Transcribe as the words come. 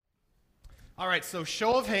All right, so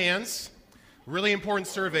show of hands, really important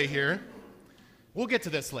survey here. We'll get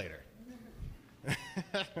to this later.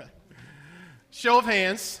 Show of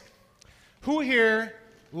hands, who here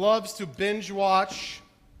loves to binge watch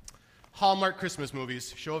Hallmark Christmas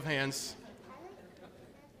movies? Show of hands.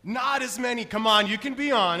 Not as many. Come on, you can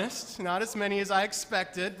be honest. Not as many as I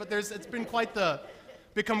expected, but it's been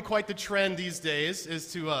become quite the trend these days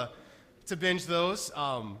is to binge those.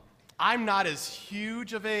 I'm not as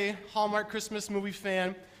huge of a Hallmark Christmas movie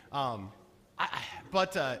fan,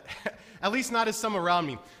 but at least not as some around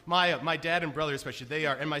me. My dad and brother especially,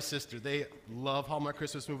 and my sister, they love Hallmark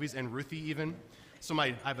Christmas movies, and Ruthie even. So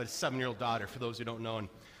I have a 7-year-old daughter, for those who don't know, and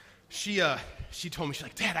she told me, she's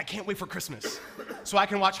like, Dad, I can't wait for Christmas, so I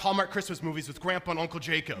can watch Hallmark Christmas movies with Grandpa and Uncle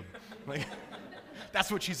Jacob. Like,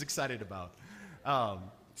 that's what she's excited about.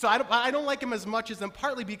 So I don't like them as much as them,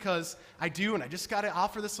 partly because I do, and I just got to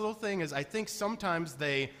offer this little thing, is I think sometimes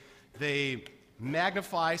they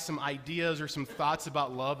magnify some ideas or some thoughts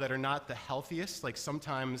about love that are not the healthiest. Like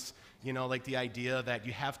sometimes, like the idea that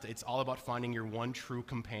it's all about finding your one true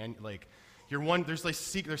companion, like there's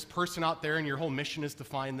this person out there and your whole mission is to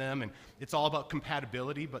find them, and it's all about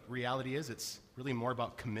compatibility, but reality is it's really more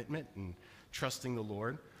about commitment and trusting the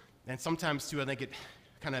Lord. And sometimes too, I think it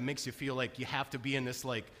kind of makes you feel like you have to be in this,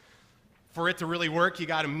 like, for it to really work, you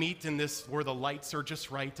got to meet in this where the lights are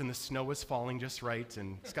just right and the snow is falling just right,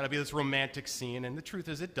 and it's got to be this romantic scene, and the truth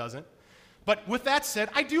is it doesn't. But with that said,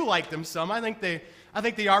 I do like them some. I think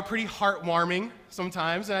they are pretty heartwarming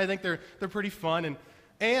sometimes, and I think they're pretty fun,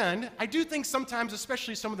 and I do think sometimes,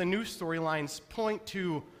 especially some of the new storylines, point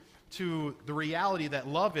to the reality that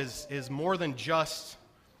love is more than just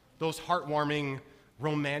those heartwarming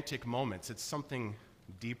romantic moments. It's something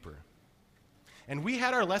deeper. And we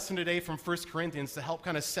had our lesson today from 1 Corinthians to help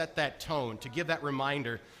kind of set that tone, to give that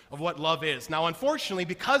reminder of what love is. Now, unfortunately,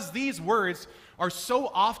 because these words are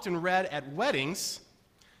so often read at weddings,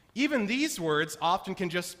 even these words often can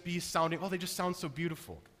just be sounding, they just sound so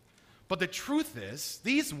beautiful. But the truth is,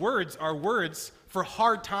 these words are words for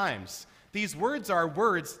hard times. These words are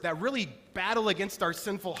words that really battle against our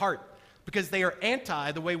sinful heart because they are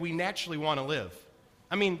anti the way we naturally want to live.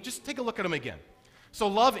 I mean, just take a look at them again. So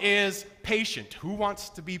love is patient. Who wants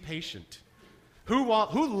to be patient? Who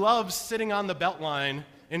loves sitting on the beltline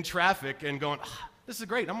in traffic and going, this is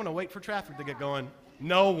great, I'm going to wait for traffic to get going?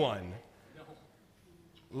 No one. No.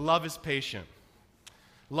 Love is patient.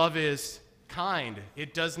 Love is kind.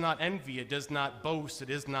 It does not envy. It does not boast. It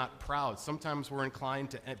is not proud. Sometimes we're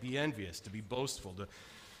inclined to be envious, to be boastful,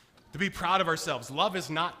 to be proud of ourselves. Love is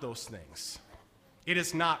not those things. It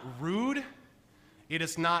is not rude. It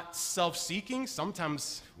is not self-seeking.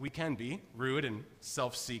 Sometimes we can be rude and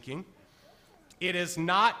self-seeking. It is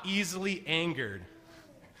not easily angered.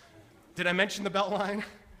 Did I mention the Beltline?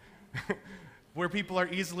 Where people are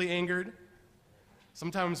easily angered?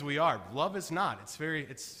 Sometimes we are. Love is not.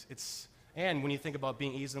 And when you think about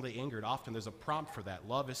being easily angered, often there's a prompt for that.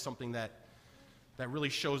 Love is something that really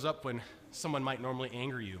shows up when someone might normally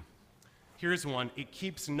anger you. Here's one. It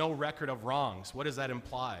keeps no record of wrongs. What does that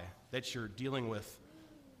imply? That you're dealing with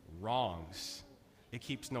wrongs. It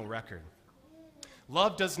keeps no record.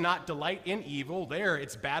 Love does not delight in evil. There,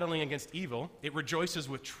 it's battling against evil. It rejoices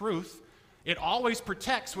with truth. It always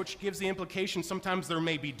protects, which gives the implication sometimes there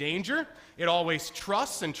may be danger. It always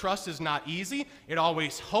trusts, and trust is not easy. It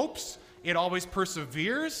always hopes. It always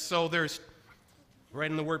perseveres. So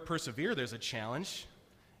right in the word persevere, there's a challenge.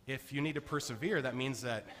 If you need to persevere, that means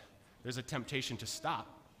that there's a temptation to stop.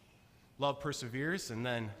 Love perseveres, and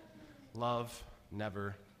then love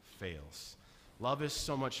never fails. Love is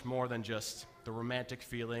so much more than just the romantic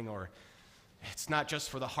feeling, or it's not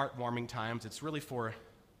just for the heartwarming times. It's really for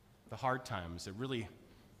the hard times. It really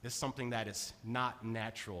is something that is not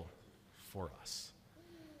natural for us.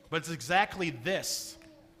 But it's exactly this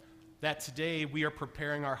that today we are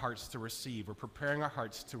preparing our hearts to receive. We're preparing our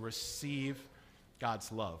hearts to receive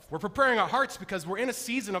God's love. We're preparing our hearts because we're in a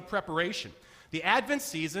season of preparation. The Advent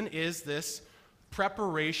season is this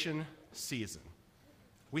preparation season.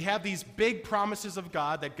 We have these big promises of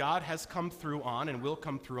God that God has come through on and will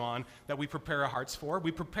come through on that we prepare our hearts for.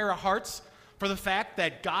 We prepare our hearts for the fact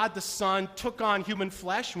that God the Son took on human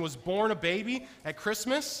flesh and was born a baby at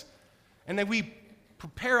Christmas. And then we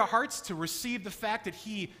prepare our hearts to receive the fact that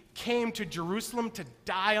he came to Jerusalem to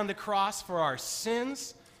die on the cross for our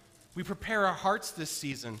sins. We prepare our hearts this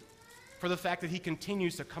season for the fact that he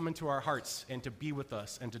continues to come into our hearts and to be with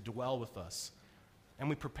us and to dwell with us. And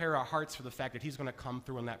we prepare our hearts for the fact that he's going to come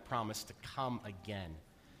through on that promise to come again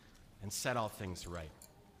and set all things right.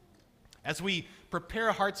 As we prepare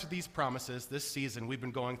our hearts for these promises this season, we've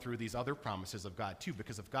been going through these other promises of God too,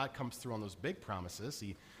 because if God comes through on those big promises,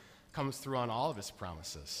 he comes through on all of his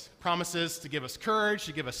promises. Promises to give us courage,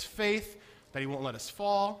 to give us faith, that he won't let us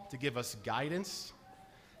fall, to give us guidance.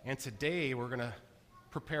 And today we're going to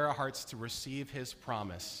prepare our hearts to receive his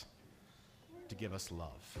promise to give us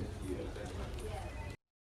love.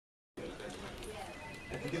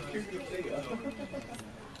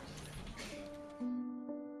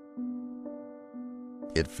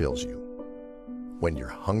 It fills you. When you're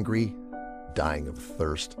hungry, dying of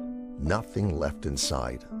thirst, nothing left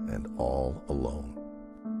inside, and all alone.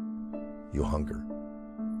 You hunger.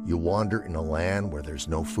 You wander in a land where there's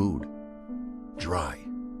no food, dry,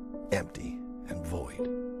 empty, and void.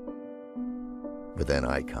 But then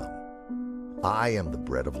I come. I am the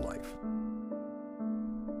bread of life.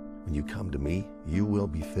 When you come to me, you will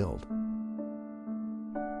be filled.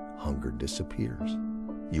 Hunger disappears.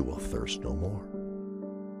 You will thirst no more.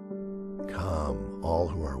 Come, all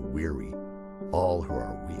who are weary, all who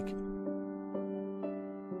are weak.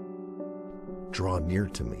 Draw near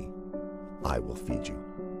to me. I will feed you.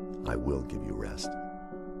 I will give you rest.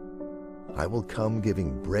 I will come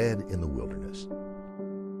giving bread in the wilderness.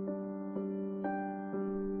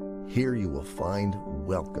 Here you will find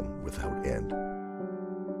welcome without end.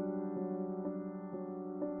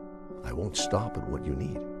 I won't stop at what you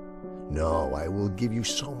need. No, I will give you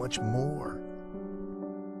so much more.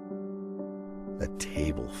 A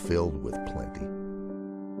table filled with plenty.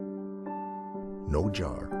 No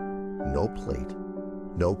jar, no plate,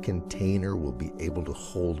 no container will be able to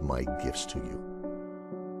hold my gifts to you.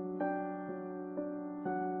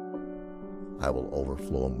 I will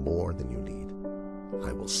overflow more than you need.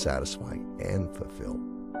 I will satisfy and fulfill.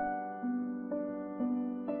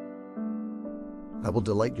 I will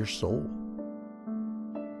delight your soul.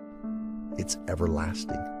 It's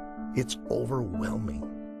everlasting. It's overwhelming.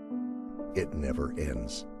 It never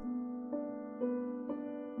ends.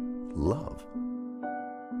 Love.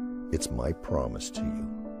 It's my promise to you.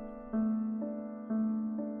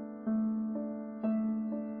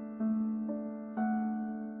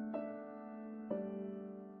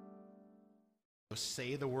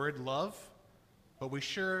 Say the word love, but we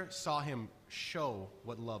sure saw him show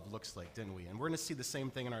what love looks like, didn't we? And we're going to see the same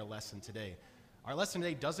thing in our lesson today. Our lesson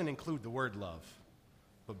today doesn't include the word love,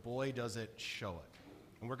 but boy, does it show it.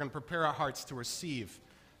 And we're going to prepare our hearts to receive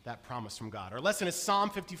that promise from God. Our lesson is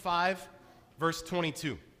Psalm 55, verse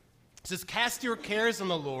 22. It says, "Cast your cares on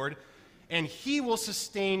the Lord, and he will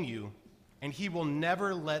sustain you, and he will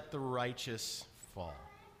never let the righteous fall."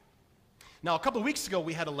 Now, a couple of weeks ago,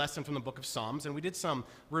 we had a lesson from the book of Psalms, and we did some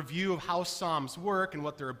review of how Psalms work and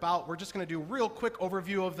what they're about. We're just going to do a real quick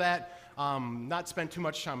overview of that, not spend too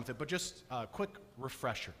much time with it, but just a quick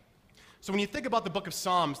refresher. So when you think about the book of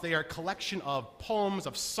Psalms, they are a collection of poems,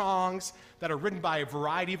 of songs that are written by a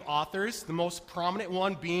variety of authors, the most prominent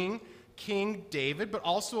one being King David, but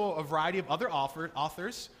also a variety of other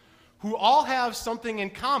authors who all have something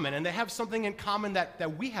in common, and they have something in common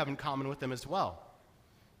that we have in common with them as well.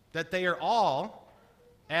 That they are all,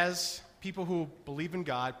 as people who believe in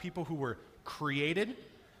God, people who were created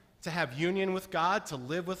to have union with God, to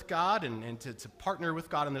live with God, and to partner with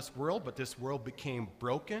God in this world, but this world became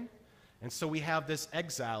broken. And so we have this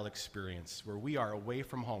exile experience where we are away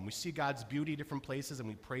from home. We see God's beauty in different places and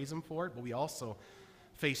we praise him for it, but we also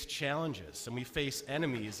face challenges and we face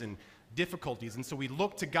enemies and difficulties. And so we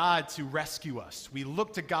look to God to rescue us. We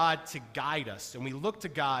look to God to guide us, and we look to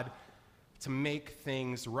God to make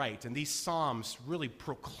things right. And these Psalms really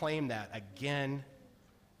proclaim that again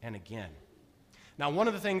and again. Now, one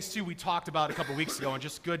of the things, too, we talked about a couple weeks ago, and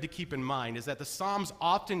just good to keep in mind, is that the Psalms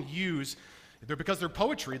often because they're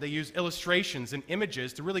poetry, they use illustrations and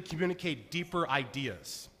images to really communicate deeper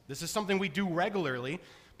ideas. This is something we do regularly,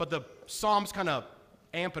 but the Psalms kind of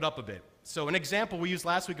amp it up a bit. So an example we used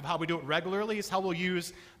last week of how we do it regularly is how we'll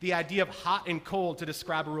use the idea of hot and cold to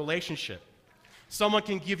describe a relationship. Someone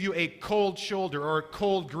can give you a cold shoulder or a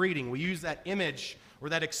cold greeting. We use that image or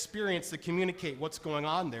that experience to communicate what's going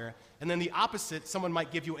on there. And then the opposite, someone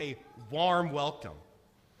might give you a warm welcome.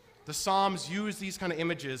 The Psalms use these kind of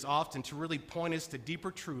images often to really point us to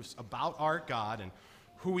deeper truths about our God and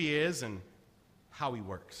who he is and how he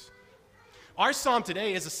works. Our psalm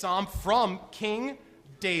today is a psalm from King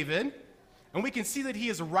David, and we can see that he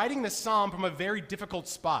is writing this psalm from a very difficult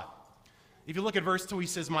spot. If you look at verse 2, he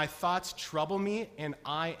says, "My thoughts trouble me, and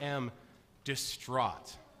I am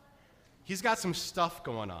distraught." He's got some stuff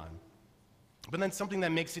going on. But then something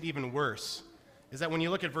that makes it even worse is that when you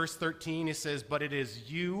look at verse 13, he says, "But it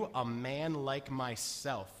is you, a man like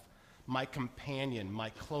myself, my companion, my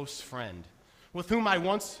close friend, with whom I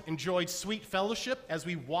once enjoyed sweet fellowship as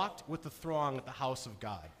we walked with the throng at the house of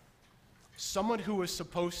God. Someone who was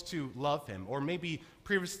supposed to love him, or maybe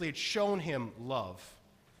previously had shown him love,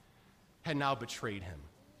 had now betrayed him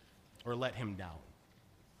or let him down.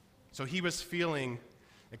 So he was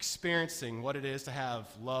experiencing what it is to have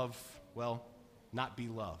love, well, not be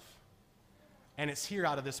love. And it's here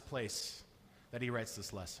out of this place that he writes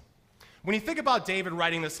this lesson. When you think about David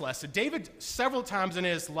writing this lesson, David several times in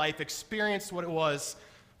his life experienced what it was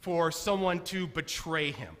for someone to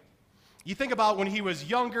betray him. You think about when he was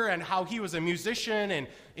younger and how he was a musician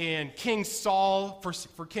and King Saul,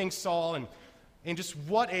 for King Saul, and just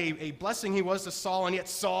what a blessing he was to Saul, and yet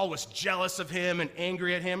Saul was jealous of him and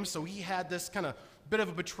angry at him, so he had this kind of bit of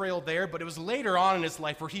a betrayal there, but it was later on in his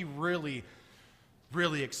life where he really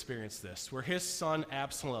experienced this, where his son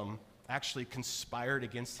Absalom actually conspired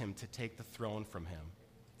against him to take the throne from him.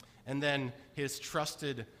 And then his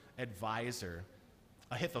trusted advisor,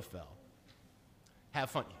 Ahithophel, have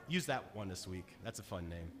fun, use that one this week, that's a fun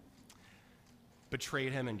name,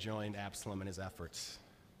 betrayed him and joined Absalom in his efforts.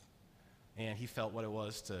 And David felt what it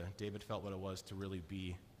was to really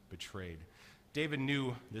be betrayed. David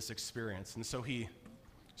knew this experience, and so he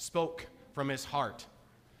spoke from his heart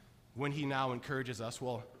when he now encourages us,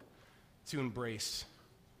 well, to embrace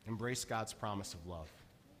God's promise of love.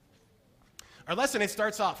 Our lesson, it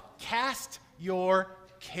starts off, cast your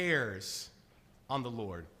cares on the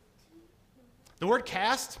Lord. The word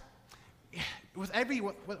cast,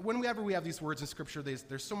 whenever we have these words in Scripture,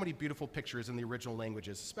 there's so many beautiful pictures in the original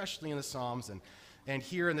languages, especially in the Psalms, and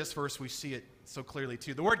here in this verse we see it so clearly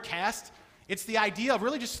too. The word cast, it's the idea of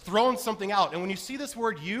really just throwing something out. And when you see this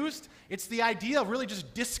word used, it's the idea of really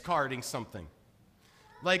just discarding something.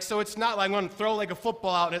 So it's not like I'm going to throw like a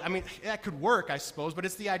football out. I mean, that could work, I suppose, but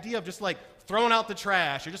it's the idea of just like throwing out the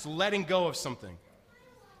trash or just letting go of something.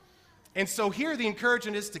 And so here the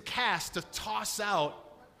encouragement is to cast, to toss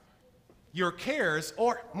out your cares,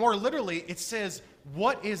 or more literally, it says,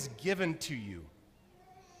 what is given to you?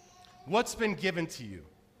 What's been given to you?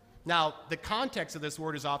 Now, the context of this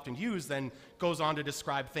word is often used, then goes on to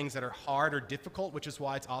describe things that are hard or difficult, which is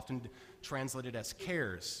why it's often translated as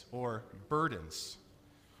cares or burdens.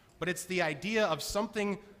 But it's the idea of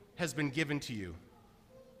something has been given to you.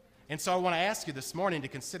 And so I want to ask you this morning to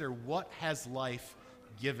consider, what has life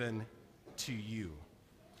given to you?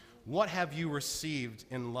 What have you received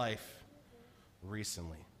in life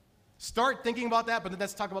recently? Start thinking about that, but then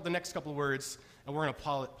let's talk about the next couple of words, and we're going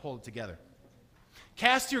to pull it together.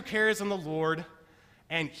 Cast your cares on the Lord,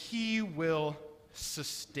 and he will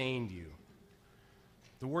sustain you.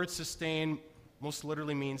 The word sustain most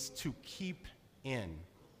literally means to keep in.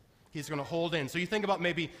 He's going to hold in. So you think about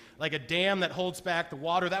maybe like a dam that holds back the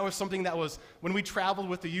water. That was something that was, when we traveled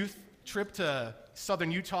with the youth trip to southern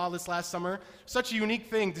Utah this last summer, such a unique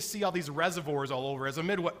thing to see all these reservoirs all over. As a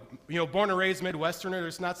born and raised Midwesterner,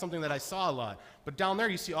 it's not something that I saw a lot. But down there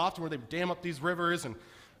you see often where they dam up these rivers and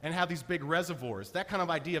have these big reservoirs. That kind of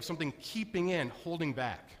idea of something keeping in, holding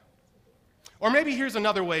back. Or maybe here's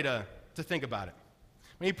another way to think about it.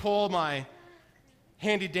 Let me pull my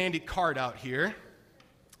handy-dandy card out here.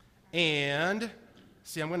 And,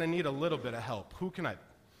 see, I'm going to need a little bit of help.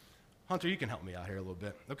 Hunter, you can help me out here a little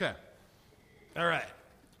bit. Okay. All right.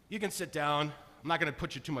 You can sit down. I'm not going to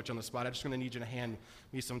put you too much on the spot. I'm just going to need you to hand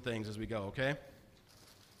me some things as we go, okay?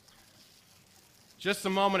 Just a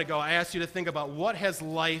moment ago, I asked you to think about, what has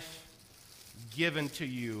life given to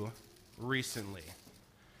you recently?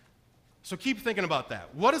 So keep thinking about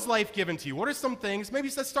that. What has life given to you? What are some things? Maybe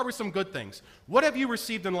let's start with some good things. What have you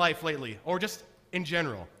received in life lately, or just in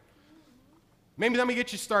general? Maybe let me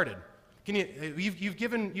get you started.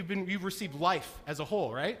 You've received life as a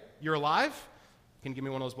whole, right? You're alive. Can you give me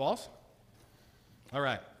one of those balls? All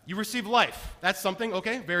right. You received life. That's something.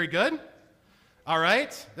 Okay, very good. All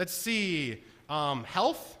right. Let's see.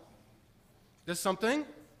 Health. That's something.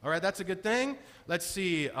 All right, that's a good thing. Let's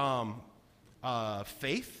see.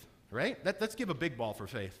 Faith, right? Let's give a big ball for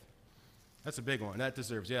faith. That's a big one. That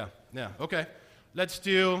deserves, yeah. Okay. Let's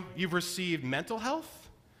do, you've received mental health,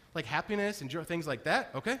 like happiness and joy, things like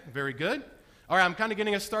that. Okay, very good. All right, I'm kind of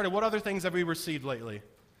getting us started. What other things have we received lately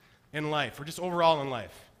in life, or just overall in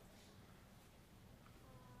life?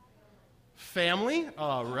 Family,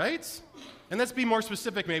 all right. And let's be more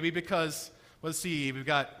specific maybe, because, let's see, we've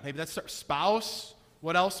got, maybe that's spouse.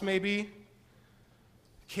 What else maybe?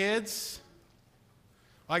 Kids.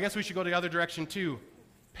 Well, I guess we should go the other direction too.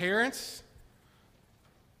 Parents.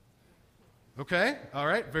 Okay, all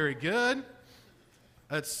right, very good.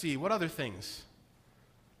 Let's see, what other things?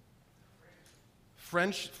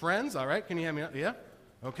 Friends, all right, can you have me? Yeah,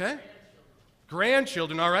 okay.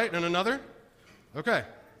 Grandchildren, all right, and another? Okay.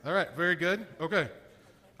 All right. Very good. Okay.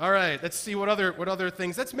 All right. Let's see what other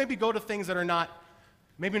things. Let's maybe go to things that are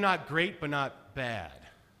maybe not great, but not bad.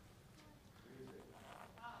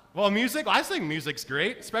 Well, music. I think music's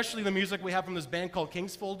great, especially the music we have from this band called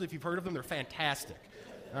Kingsfold. If you've heard of them, they're fantastic.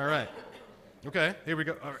 All right. Okay. Here we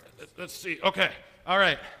go. All right. Let's see. Okay. All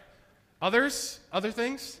right. Others? Other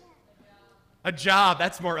things? A job.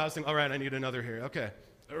 That's more. I was thinking, all right. I need another here. Okay.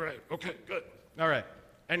 All right. Okay. Good. All right.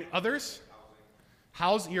 And others?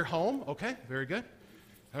 House your home. Okay. Very good.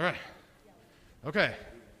 All right. Okay.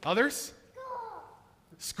 Others?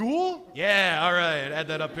 School? Yeah. All right. Add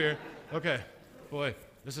that up here. Okay. Boy,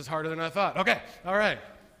 this is harder than I thought. Okay. All right.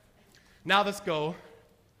 Now let's go.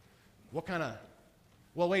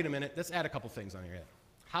 Well, wait a minute. Let's add a couple things on here.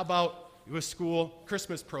 How about with school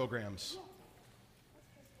Christmas programs?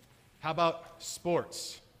 How about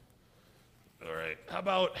sports? All right. How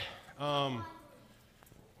about,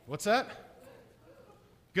 what's that?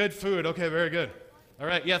 Good food. Okay, very good. All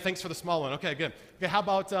right. Yeah, thanks for the small one. Okay, good. Okay, how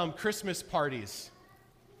about Christmas parties?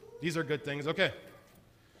 These are good things. Okay.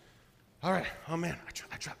 All right. Oh, man.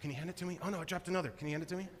 I dropped. Can you hand it to me? Oh, no, I dropped another. Can you hand it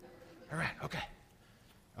to me? All right. Okay.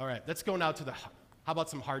 All right. Let's go now to how about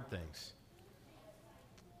some hard things?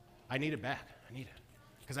 I need it back. I need it.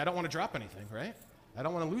 Because I don't want to drop anything, right? I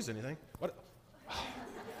don't want to lose anything. What?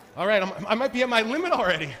 All right. I might be at my limit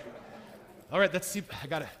already. All right. Let's see.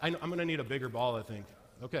 I'm going to need a bigger ball, I think.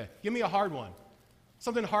 Okay. Give me a hard one.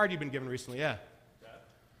 Something hard you've been given recently. Yeah.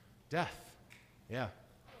 Death. Yeah.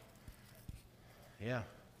 Yeah.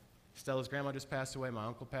 Stella's grandma just passed away. My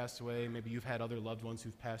uncle passed away. Maybe you've had other loved ones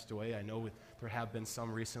who've passed away. I know there have been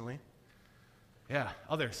some recently. Yeah.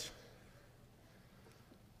 Others.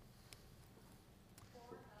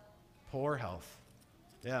 Poor health.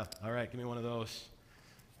 Yeah. All right. Give me one of those.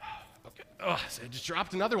 Okay. Oh, so I just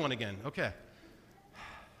dropped another one again. Okay.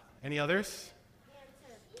 Any others?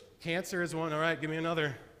 Cancer is one. All right. Give me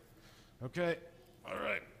another. Okay. All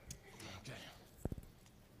right. Okay.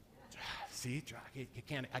 See,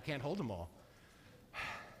 I can't hold them all.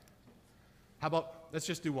 How about, let's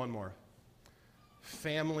just do one more.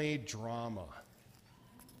 Family drama.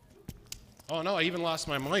 Oh, no, I even lost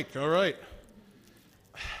my mic. All right.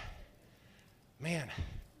 Man,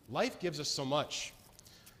 life gives us so much.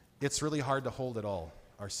 It's really hard to hold it all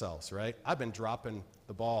ourselves, right? I've been dropping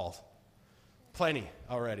the ball plenty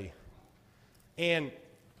already. And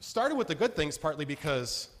started with the good things partly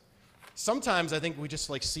because sometimes I think we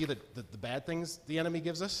just see the bad things the enemy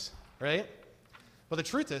gives us, right? But the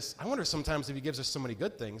truth is, I wonder sometimes if he gives us so many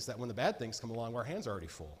good things that when the bad things come along, our hands are already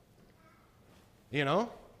full. You know?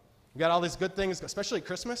 We got all these good things, especially at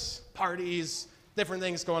Christmas, parties, different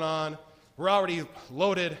things going on. We're already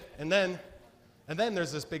loaded, and then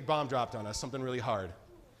there's this big bomb dropped on us, something really hard.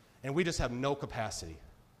 And we just have no capacity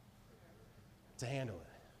to handle it.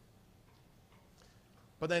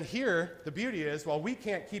 But then here, the beauty is, while we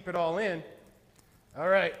can't keep it all in, all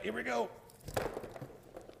right, here we go.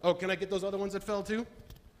 Oh, can I get those other ones that fell too?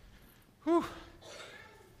 Whew.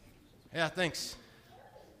 Yeah, thanks.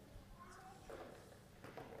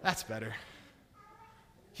 That's better.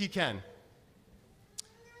 He can.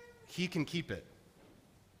 He can keep it.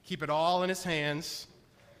 Keep it all in his hands.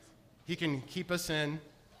 He can keep us in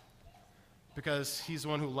because he's the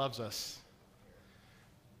one who loves us.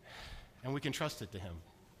 And we can trust it to him.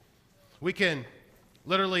 We can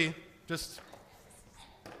literally just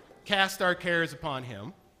cast our cares upon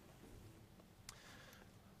him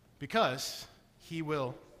because he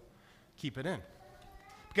will keep it in.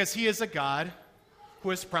 Because he is a God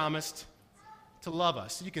who has promised to love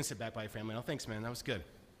us. You can sit back by your family now. Thanks, man. That was good.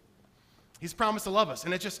 He's promised to love us.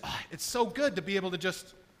 And it's so good to be able to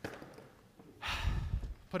just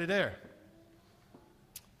put it there.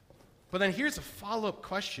 But then here's a follow-up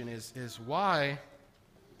question is why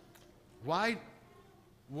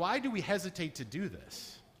do we hesitate to do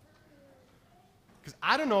this? Because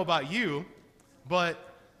I don't know about you, but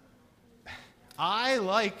I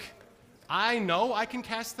know I can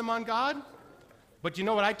cast them on God, but you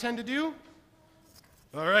know what I tend to do?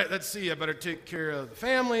 All right, let's see, I better take care of the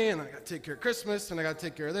family, and I got to take care of Christmas, and I got to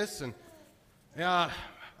take care of this, and yeah,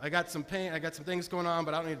 I got some pain, I got some things going on,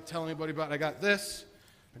 but I don't need to tell anybody about it. I got this.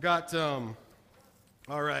 I got, all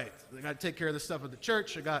right, I got to take care of the stuff at the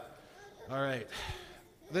church. All right,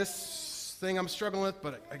 this thing I'm struggling with,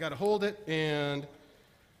 but I got to hold it, and,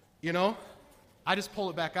 I just pull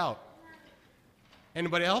it back out.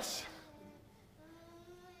 Anybody else?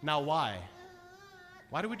 Now, why?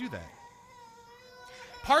 Why do we do that?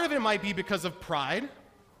 Part of it might be because of pride,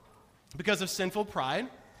 because of sinful pride,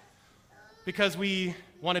 because we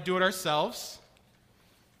want to do it ourselves.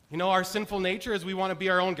 You know, our sinful nature is we want to be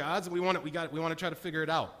our own gods, and we want to try to figure it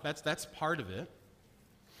out. That's part of it.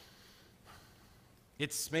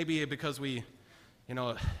 It's maybe because we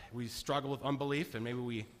struggle with unbelief, and maybe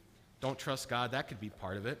we don't trust God. That could be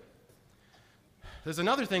part of it. There's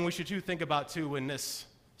another thing we should think about too in this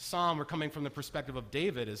psalm. We're coming from the perspective of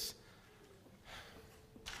David. Is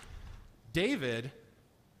David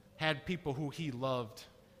had people who he loved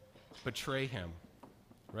betray him,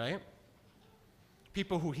 right?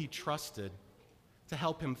 People who he trusted to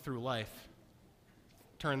help him through life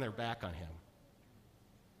turn their back on him.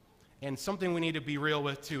 And something we need to be real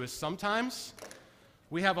with too is sometimes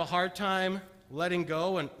we have a hard time letting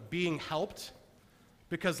go and being helped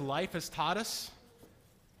because life has taught us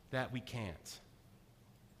that we can't.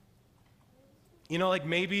 You know, like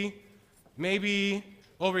maybe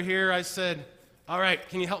over here I said, all right,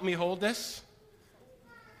 can you help me hold this?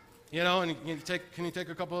 You know, and can you take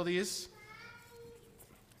a couple of these?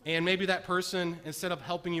 And maybe that person, instead of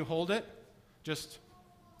helping you hold it, just,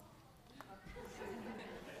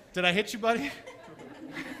 did I hit you, buddy?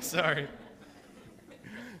 Sorry.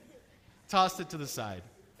 Tossed it to the side.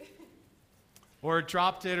 Or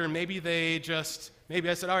dropped it, or maybe I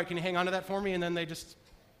said, all right, can you hang on to that for me? And then they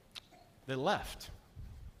left.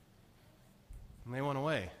 And they went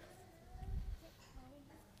away.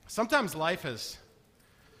 Sometimes life has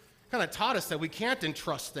kind of taught us that we can't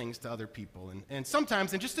entrust things to other people. And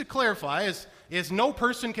sometimes, and just to clarify, is no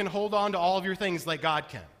person can hold on to all of your things like God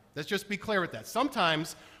can. Let's just be clear with that.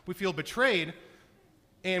 Sometimes we feel betrayed,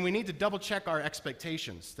 and we need to double check our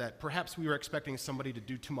expectations, that perhaps we were expecting somebody to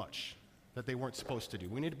do too much that they weren't supposed to do.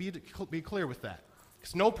 We need to be clear with that.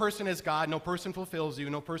 Because no person is God, no person fulfills you,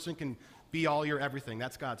 no person can be all your everything.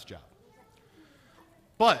 That's God's job.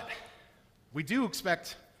 But we do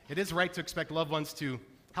expect, it is right to expect loved ones to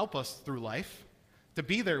help us through life, to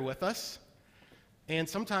be there with us, and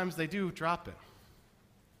sometimes they do drop it.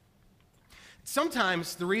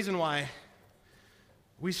 Sometimes the reason why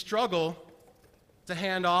we struggle to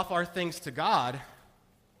hand off our things to God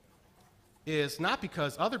is not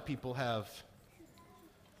because other people have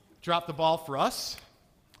dropped the ball for us,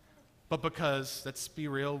 but because, let's be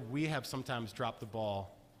real, we have sometimes dropped the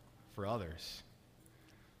ball for others.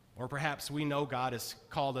 Or perhaps we know God has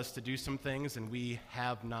called us to do some things and we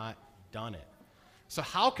have not done it. So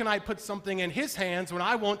how can I put something in His hands when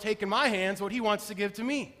I won't take in my hands what He wants to give to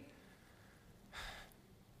me?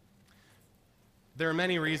 There are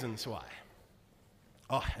many reasons why.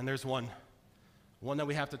 Oh, and there's one that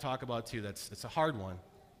we have to talk about too. It's a hard one.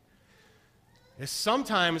 Is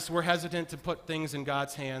sometimes we're hesitant to put things in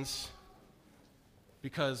God's hands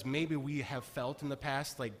because maybe we have felt in the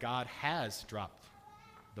past like God has dropped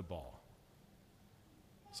the ball.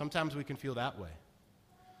 Sometimes we can feel that way,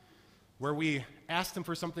 where we asked Him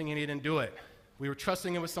for something and He didn't do it. We were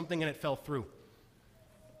trusting Him with something and it fell through.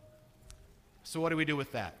 So what do we do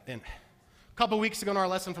with that? And a couple weeks ago in our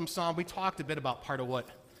lesson from Psalm, we talked a bit about part of what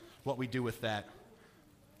we do with that.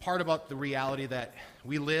 Part about the reality that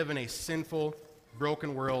we live in a sinful,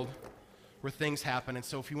 broken world where things happen. And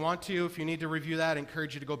so if you need to review that, I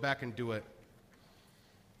encourage you to go back and do it.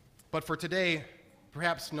 But for today,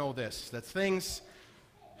 perhaps know this, that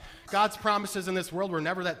God's promises in this world were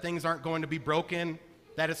never that things aren't going to be broken,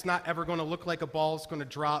 that it's not ever going to look like a ball is going to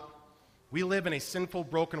drop. We live in a sinful,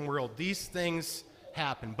 broken world. These things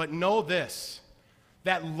happen. But know this,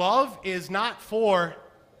 that love is not for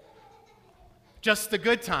just the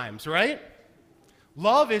good times, right?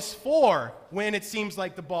 Love is for when it seems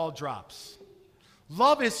like the ball drops.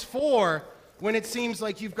 Love is for when it seems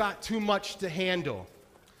like you've got too much to handle.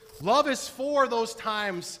 Love is for those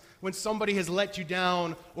times when somebody has let you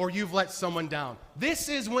down or you've let someone down. This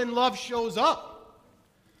is when love shows up.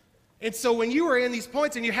 And so when you are in these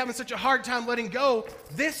points and you're having such a hard time letting go,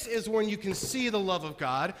 this is when you can see the love of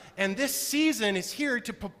God. And this season is here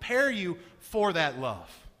to prepare you for that love.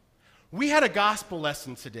 We had a gospel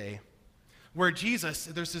lesson today where Jesus,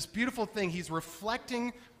 there's this beautiful thing, he's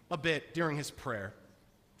reflecting a bit during his prayer.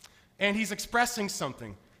 And he's expressing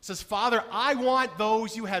something. He says, Father, I want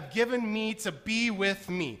those you have given me to be with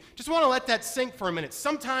me. Just want to let that sink for a minute.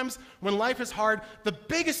 Sometimes when life is hard, the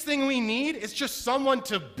biggest thing we need is just someone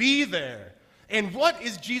to be there. And what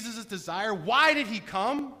is Jesus' desire? Why did he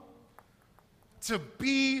come? To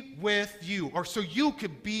be with you, or so you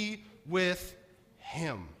could be with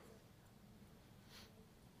him.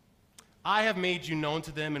 I have made you known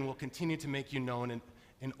to them and will continue to make you known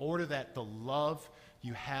in order that the love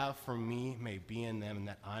you have for me may be in them and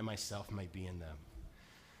that I myself may be in them.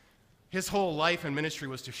 His whole life and ministry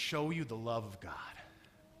was to show you the love of God.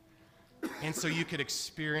 And so you could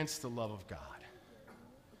experience the love of God.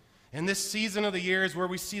 And this season of the year is where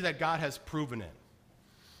we see that God has proven it.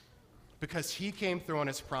 Because he came through on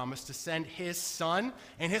his promise to send his son,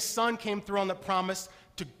 and his son came through on the promise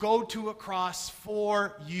to go to a cross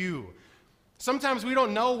for you. Sometimes we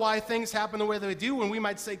don't know why things happen the way they do, and we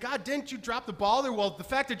might say, God, didn't you drop the ball there? Well, the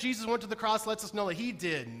fact that Jesus went to the cross lets us know that he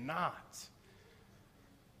did not.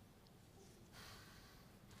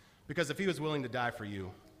 Because if he was willing to die for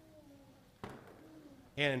you,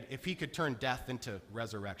 and if he could turn death into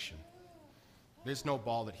resurrection, there's no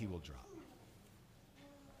ball that he will drop.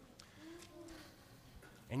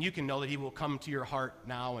 And you can know that he will come to your heart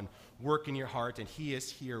now and work in your heart, and he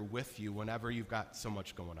is here with you whenever you've got so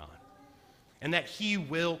much going on. And that he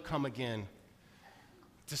will come again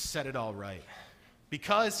to set it all right.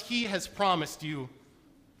 Because he has promised you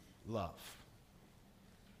love.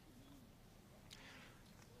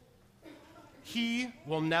 He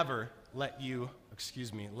will never let the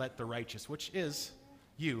righteous, which is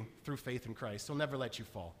you through faith in Christ, he'll never let you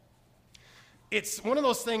fall. It's one of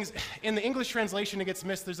those things, in the English translation it gets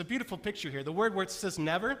missed. There's a beautiful picture here. The word where it says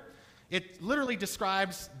never, it literally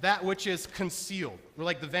describes that which is concealed, or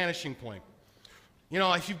like the vanishing point. You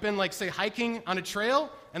know, if you've been, like, say, hiking on a trail,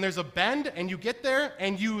 and there's a bend, and you get there,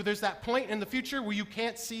 and there's that point in the future where you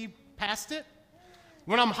can't see past it.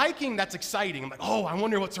 When I'm hiking, that's exciting. I'm like, oh, I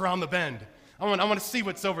wonder what's around the bend. I want to see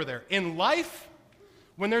what's over there. In life,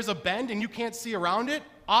 when there's a bend and you can't see around it,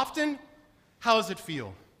 often, how does it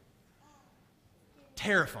feel?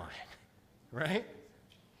 Terrifying, right?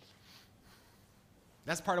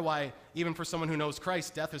 That's part of why, even for someone who knows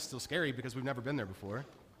Christ, death is still scary because we've never been there before.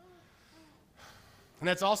 And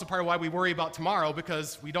that's also part of why we worry about tomorrow,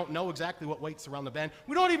 because we don't know exactly what waits around the bend.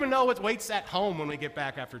 We don't even know what waits at home when we get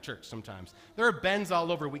back after church sometimes. There are bends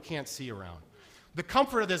all over we can't see around. The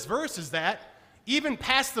comfort of this verse is that even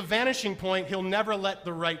past the vanishing point, he'll never let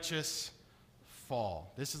the righteous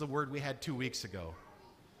fall. This is a word we had 2 weeks ago.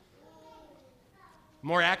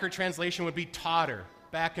 More accurate translation would be totter,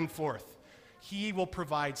 back and forth. He will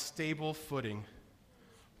provide stable footing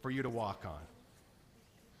for you to walk on.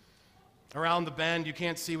 Around the bend, you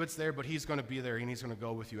can't see what's there, but he's going to be there, and he's going to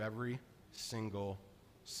go with you every single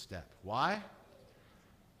step. Why?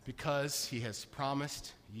 Because he has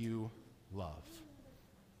promised you love.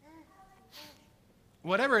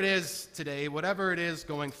 Whatever it is today, whatever it is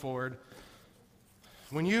going forward,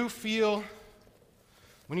 when you start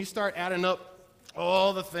adding up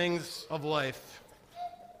all the things of life,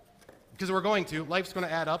 because life's going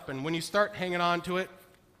to add up, and when you start hanging on to it,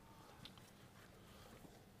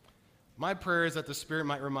 my prayer is that the Spirit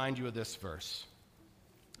might remind you of this verse.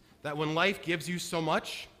 That when life gives you so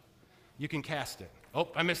much, you can cast it. Oh,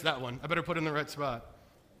 I missed that one. I better put it in the right spot.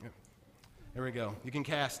 There we go. You can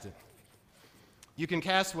cast it. You can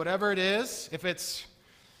cast whatever it is, if it's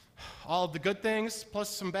all of the good things plus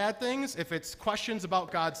some bad things, if it's questions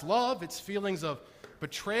about God's love, it's feelings of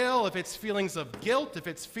betrayal, if it's feelings of guilt, if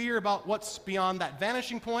it's fear about what's beyond that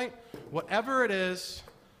vanishing point, whatever it is,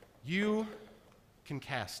 you can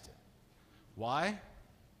cast it. Why?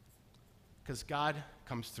 Because God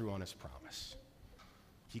comes through on his promise.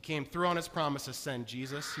 He came through on his promise to send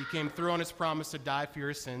Jesus. He came through on his promise to die for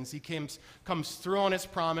your sins. He comes through on his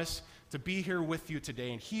promise to be here with you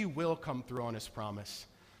today, and he will come through on his promise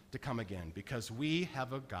to come again, because we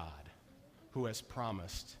have a God who has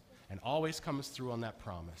promised and always comes through on that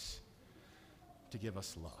promise to give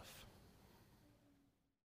us love.